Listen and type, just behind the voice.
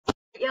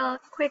y'all,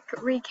 quick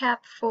recap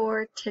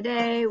for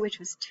today, which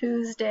was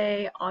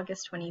Tuesday,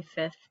 August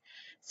 25th.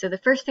 So the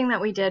first thing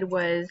that we did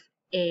was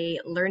a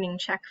learning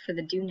check for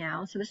the Do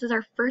Now. So this is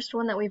our first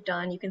one that we've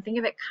done. You can think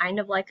of it kind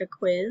of like a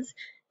quiz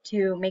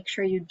to make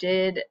sure you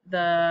did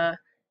the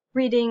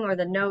reading or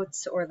the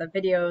notes or the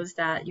videos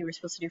that you were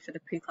supposed to do for the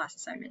pre-class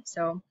assignment.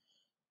 So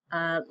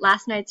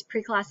last night's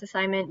pre-class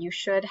assignment, you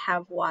should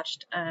have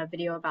watched a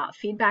video about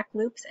feedback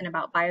loops and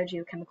about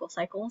biogeochemical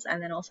cycles,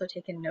 and then also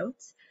taken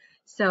notes.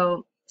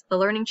 So the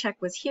learning check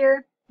was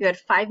here. You had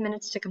 5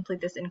 minutes to complete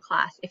this in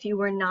class. If you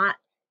were not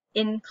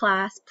in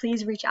class,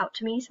 please reach out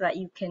to me so that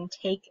you can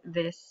take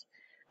this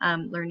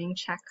learning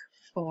check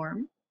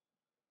form.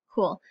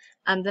 Cool.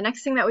 The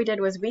next thing that we did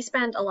was we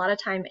spent a lot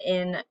of time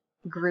in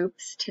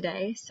groups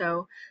today.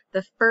 So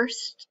the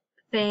first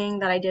thing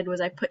that I did was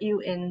I put you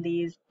in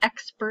these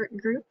expert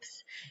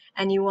groups,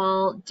 and you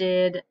all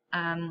did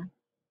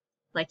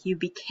like you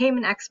became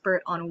an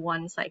expert on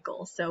one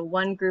cycle. So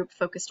one group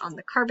focused on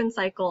the carbon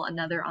cycle,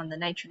 another on the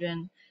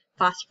nitrogen,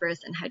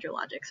 phosphorus, and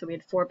hydrologic. So we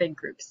had 4 big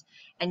groups,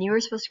 and you were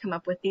supposed to come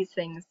up with these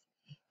things,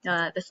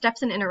 the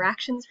steps and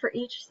interactions for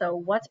each. So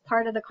what's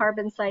part of the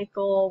carbon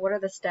cycle? What are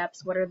the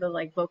steps? What are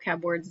the vocab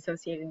words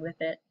associated with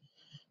it?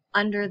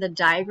 Under the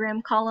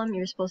diagram column,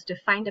 you're supposed to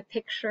find a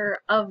picture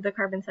of the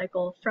carbon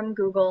cycle from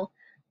Google,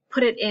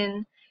 put it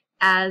in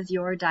as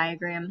your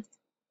diagram.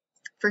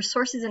 For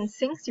sources and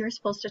sinks, you're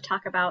supposed to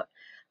talk about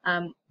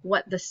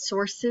what the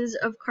sources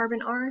of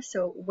carbon are.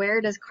 So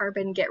where does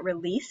carbon get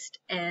released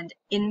and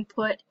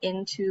input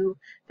into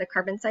the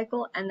carbon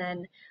cycle? And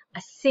then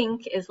a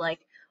sink is like,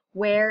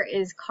 where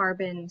is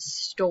carbon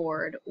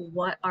stored?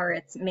 What are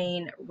its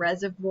main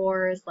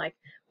reservoirs? Like,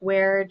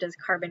 where does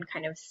carbon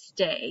kind of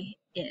stay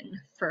in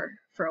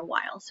for a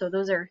while? So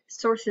those are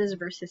sources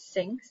versus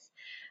sinks.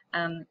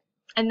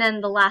 And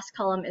then the last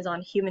column is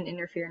on human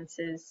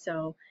interferences.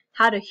 So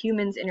how do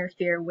humans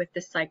interfere with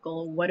the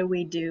cycle? What do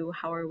we do?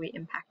 How are we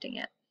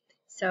impacting it?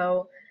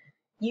 So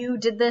you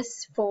did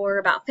this for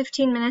about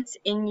 15 minutes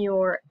in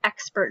your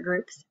expert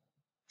groups.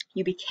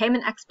 You became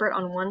an expert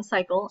on one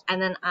cycle, and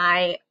then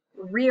I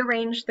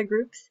rearranged the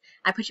groups.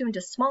 I put you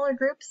into smaller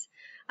groups,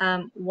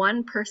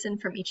 one person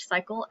from each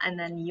cycle, and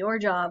then your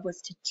job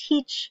was to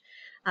teach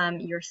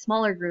your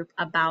smaller group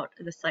about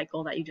the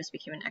cycle that you just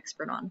became an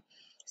expert on.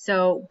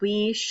 So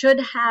we should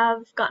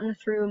have gotten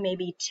through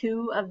maybe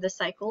 2 of the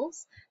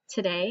cycles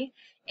today,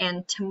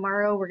 and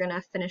tomorrow we're going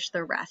to finish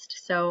the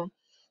rest. So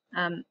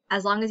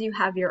as long as you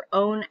have your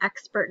own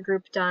expert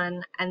group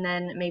done, and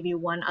then maybe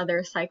one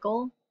other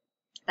cycle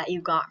that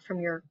you got from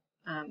your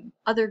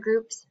other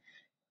groups,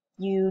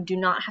 you do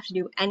not have to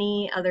do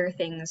any other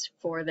things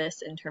for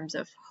this in terms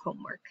of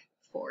homework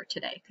for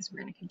today, because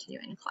we're going to continue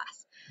in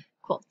class.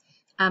 Cool.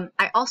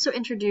 I also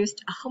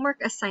introduced a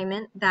homework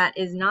assignment that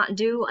is not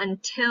due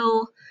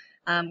until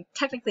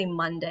technically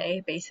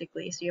Monday,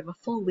 basically. So you have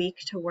a full week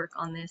to work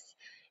on this.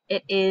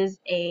 It is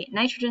a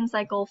nitrogen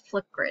cycle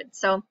flip grid.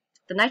 So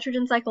the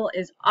nitrogen cycle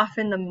is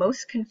often the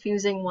most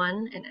confusing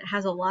one, and it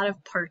has a lot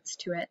of parts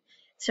to it.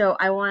 So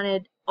I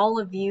wanted all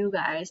of you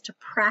guys to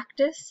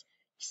practice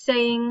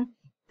saying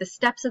the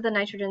steps of the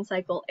nitrogen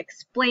cycle,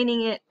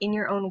 explaining it in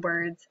your own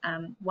words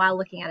while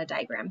looking at a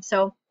diagram.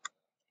 So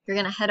you're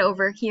going to head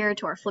over here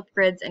to our flip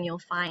grids, and you'll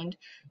find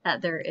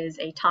that there is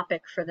a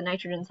topic for the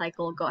nitrogen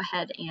cycle. Go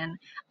ahead and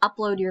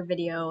upload your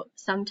video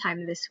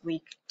sometime this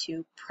week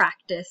to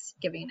practice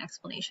giving an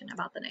explanation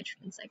about the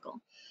nitrogen cycle.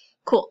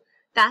 Cool.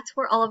 That's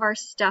where all of our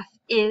stuff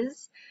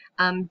is.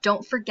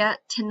 Don't forget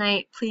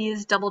tonight,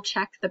 please double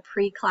check the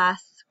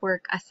pre-class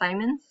work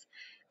assignments.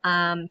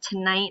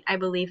 Tonight, I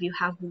believe you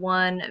have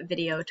one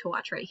video to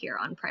watch right here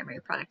on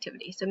primary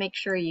productivity. So make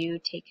sure you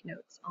take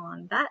notes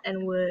on that,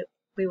 and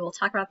we will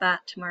talk about that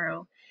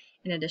tomorrow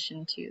in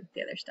addition to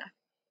the other stuff.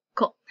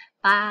 Cool.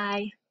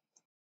 Bye.